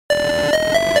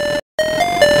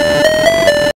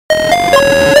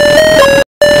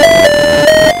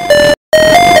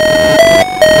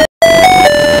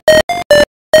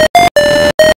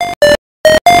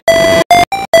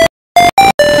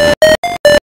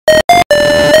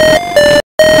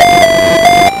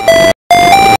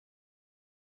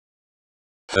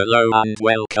Hello and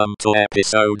welcome to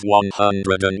episode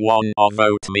 101 of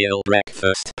Oatmeal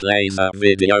Breakfast Plays a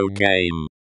Video Game.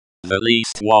 The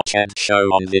least watched show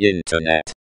on the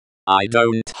internet. I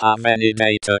don't have any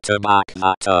data to back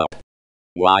that up.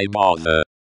 Why bother?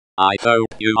 I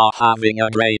hope you are having a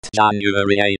great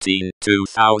January 18,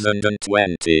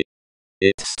 2020.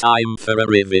 It's time for a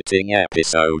riveting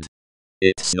episode.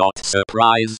 It's not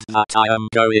surprised that I am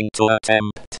going to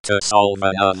attempt to solve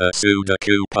another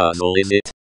ksudoku puzzle, is it?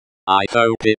 I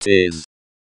hope it is.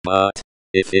 But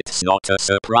if it's not a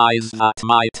surprise, that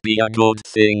might be a good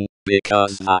thing,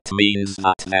 because that means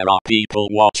that there are people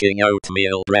watching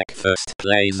Oatmeal Breakfast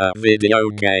Plays a Video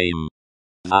Game.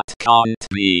 That can't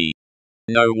be.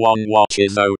 No one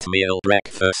watches Oatmeal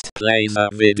Breakfast Plays a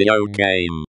Video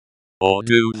Game. Or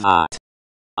do that?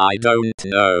 I don't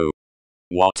know.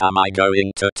 What am I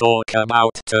going to talk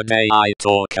about today? I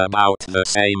talk about the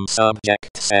same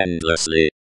subjects endlessly.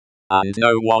 And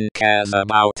no one cares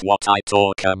about what I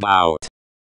talk about.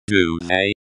 Do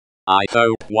they? I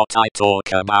hope what I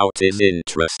talk about is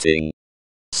interesting.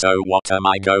 So what am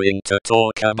I going to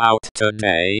talk about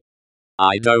today?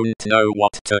 I don't know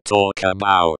what to talk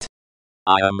about.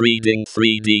 I am reading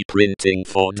 3D Printing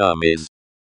for Dummies.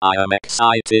 I am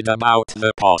excited about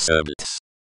the possibilities.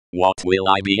 What will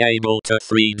I be able to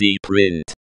 3D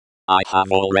print? I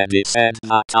have already said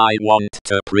that I want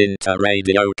to print a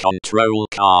radio control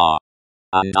car.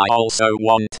 And I also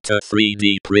want to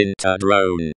 3D print a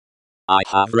drone. I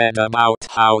have read about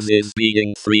houses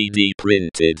being 3D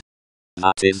printed.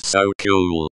 That is so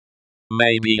cool.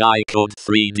 Maybe I could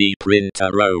 3D print a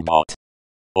robot.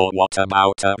 Or what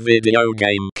about a video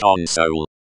game console?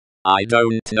 I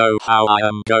don't know how I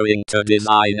am going to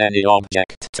design any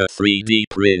object to 3D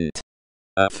print.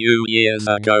 A few years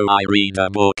ago I read a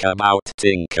book about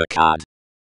Tinkercad.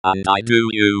 And I do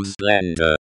use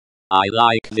Blender. I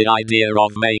like the idea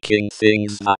of making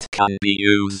things that can be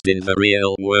used in the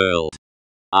real world.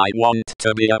 I want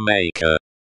to be a maker.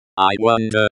 I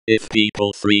wonder if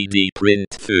people 3D print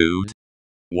food.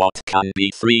 What can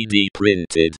be 3D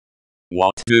printed?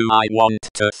 What do I want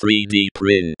to 3D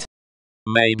print?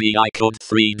 Maybe I could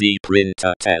 3D print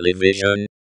a television.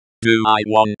 Do I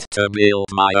want to build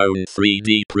my own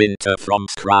 3D printer from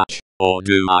scratch, or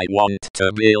do I want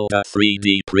to build a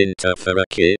 3D printer for a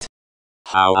kit?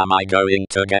 How am I going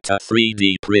to get a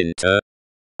 3D printer?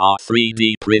 Are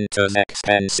 3D printers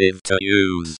expensive to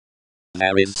use?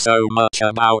 There is so much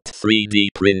about 3D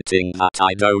printing that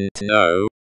I don't know.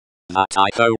 That I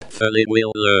hopefully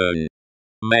will learn.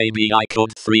 Maybe I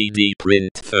could 3D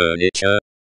print furniture.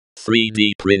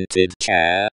 3D printed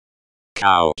chair.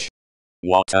 Couch.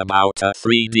 What about a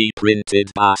 3D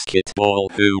printed basketball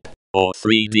hoop, or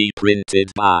 3D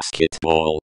printed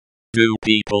basketball? Do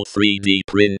people 3D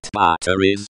print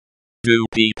batteries? Do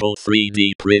people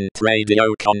 3D print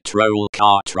radio control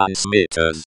car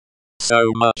transmitters?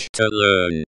 So much to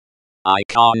learn. I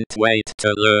can't wait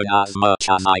to learn as much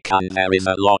as I can. There is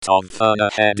a lot of fun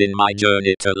ahead in my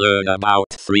journey to learn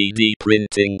about 3D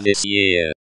printing this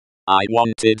year. I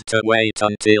wanted to wait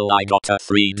until I got a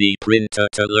 3D printer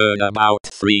to learn about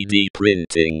 3D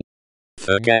printing.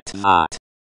 Forget that.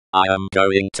 I am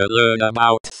going to learn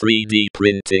about 3D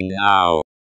printing now.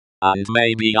 And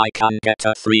maybe I can get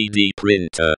a 3D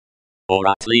printer. Or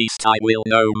at least I will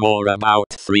know more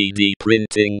about 3D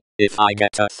printing if I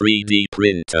get a 3D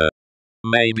printer.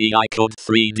 Maybe I could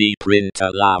 3D print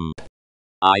a lamp.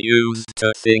 I used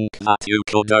to think that you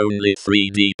could only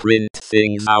 3D print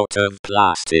things out of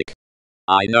plastic.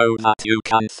 I know that you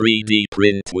can 3D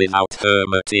print without her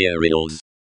materials.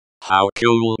 How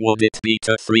cool would it be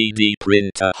to 3D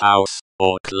print a house,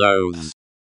 or clothes?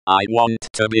 I want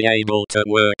to be able to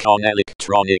work on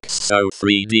electronics, so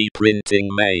 3D printing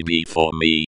may be for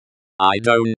me. I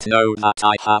don't know that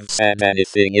I have said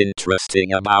anything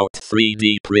interesting about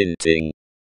 3D printing.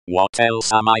 What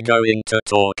else am I going to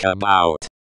talk about?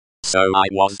 So I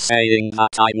was saying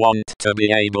that I want to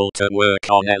be able to work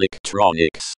on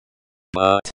electronics.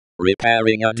 But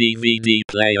repairing a DVD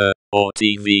player or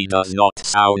TV does not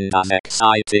sound as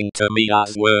exciting to me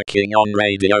as working on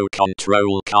radio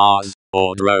control cars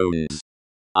or drones.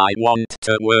 I want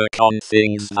to work on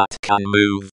things that can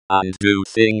move and do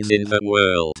things in the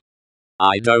world.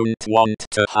 I don't want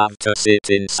to have to sit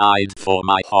inside for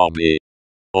my hobby.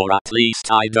 Or at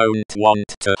least I don't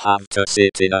want to have to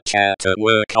sit in a chair to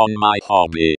work on my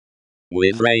hobby.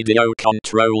 With radio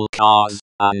control cars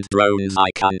and drones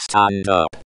I can stand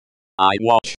up. I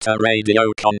watched a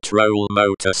radio control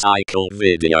motorcycle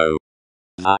video.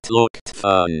 That looked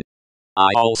fun. I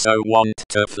also want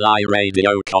to fly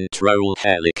radio control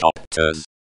helicopters.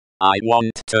 I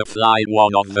want to fly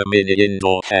one of the mini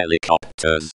indoor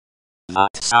helicopters. That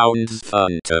sounds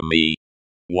fun to me.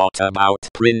 What about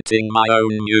printing my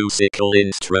own musical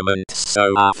instruments?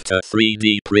 So after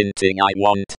 3D printing I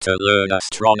want to learn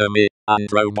astronomy and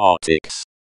robotics.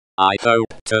 I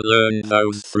hope to learn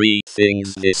those 3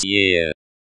 things this year.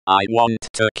 I want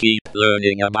to keep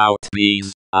learning about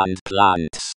bees and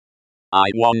plants. I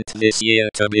want this year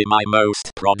to be my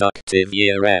most productive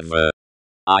year ever.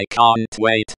 I can't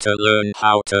wait to learn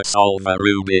how to solve a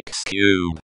Rubik's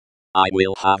Cube. I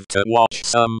will have to watch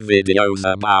some videos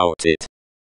about it.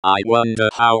 I wonder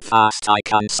how fast I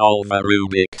can solve a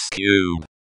Rubik's Cube.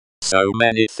 So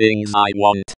many things I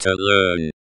want to learn.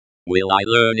 Will I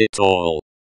learn it all?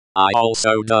 I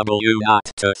also have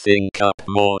to think up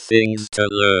more things to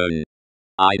learn.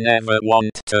 I never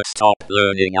want to stop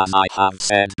learning, as I have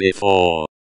said before.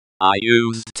 I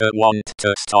used to want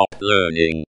to stop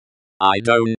learning. I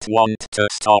don't want to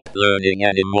stop learning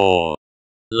anymore.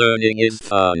 Learning is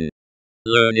fun.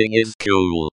 Learning is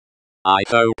cool. I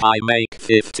hope I make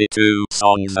 52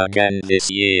 songs again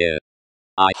this year.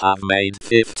 I have made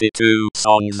 52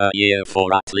 songs a year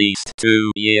for at least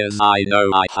 2 years. I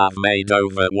know I have made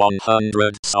over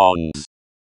 100 songs.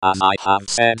 As I have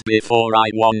said before, I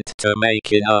want to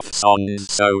make enough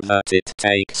songs so that it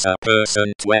takes a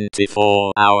person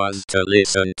 24 hours to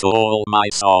listen to all my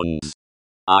songs.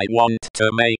 I want to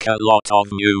make a lot of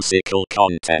musical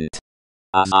content.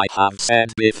 As I have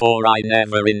said before, I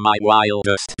never in my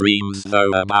wildest dreams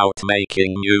know about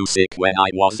making music when I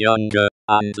was younger,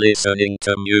 and listening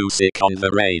to music on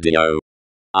the radio.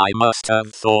 I must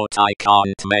have thought I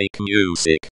can't make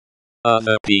music.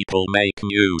 Other people make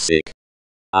music.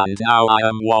 And now I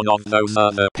am one of those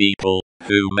other people,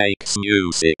 who makes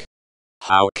music.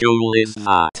 How cool is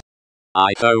that?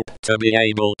 I hope to be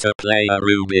able to play a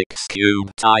Rubik's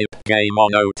Cube type game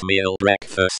on Oatmeal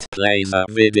Breakfast Plays a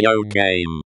video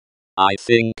game. I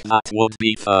think that would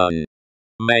be fun.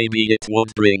 Maybe it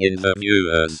would bring in the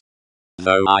viewers.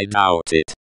 Though I doubt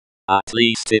it. At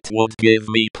least it would give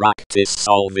me practice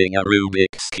solving a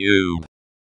Rubik's Cube.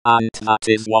 And that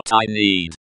is what I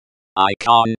need. I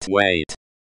can't wait.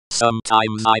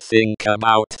 Sometimes I think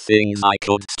about things I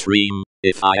could stream,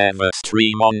 if I ever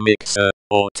stream on Mixer,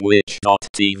 or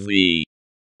Twitch.tv.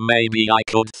 Maybe I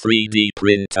could 3D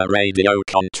print a radio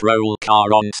control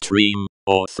car on stream,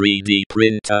 or 3D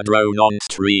print a drone on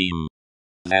stream.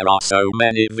 There are so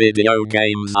many video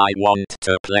games I want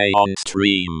to play on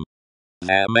stream.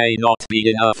 There may not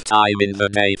be enough time in the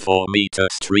day for me to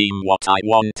stream what I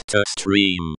want to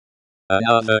stream.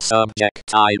 Another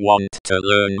subject I want to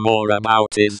learn more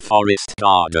about is forest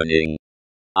gardening.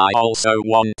 I also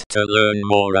want to learn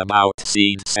more about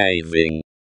seed saving.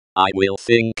 I will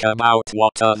think about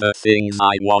what other things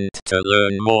I want to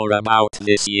learn more about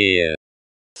this year.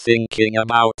 Thinking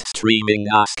about streaming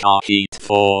NASCAR Heat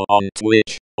 4 on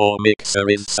Twitch or Mixer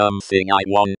is something I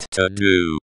want to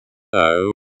do.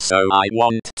 Oh, so I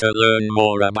want to learn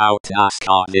more about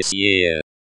NASCAR this year.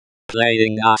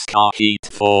 Playing NASCAR Heat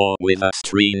 4 with a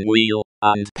steering wheel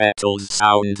and pedals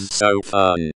sounds so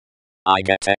fun. I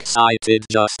get excited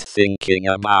just thinking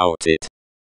about it.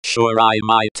 Sure, I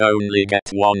might only get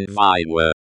one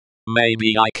viewer.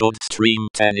 Maybe I could stream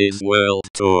Tennis World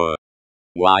Tour.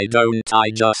 Why don't I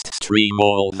just stream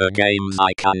all the games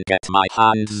I can get my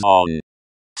hands on?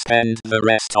 Spend the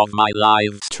rest of my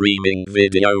life streaming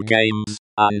video games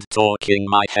and talking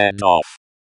my head off.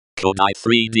 Could I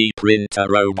 3D print a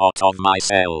robot of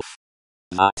myself?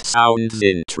 That sounds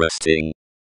interesting.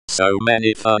 So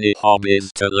many funny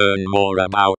hobbies to learn more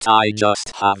about. I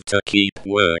just have to keep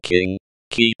working,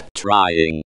 keep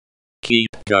trying, keep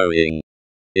going.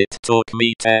 It took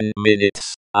me 10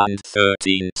 minutes and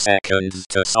 13 seconds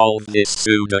to solve this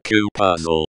ksudoku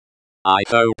puzzle. I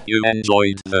hope you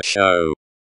enjoyed the show.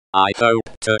 I hope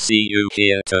to see you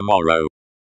here tomorrow.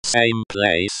 Same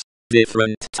place,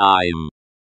 different time.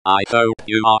 I hope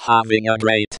you are having a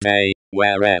great day,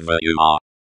 wherever you are.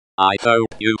 I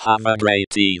hope you have a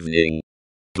great evening.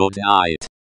 Good night.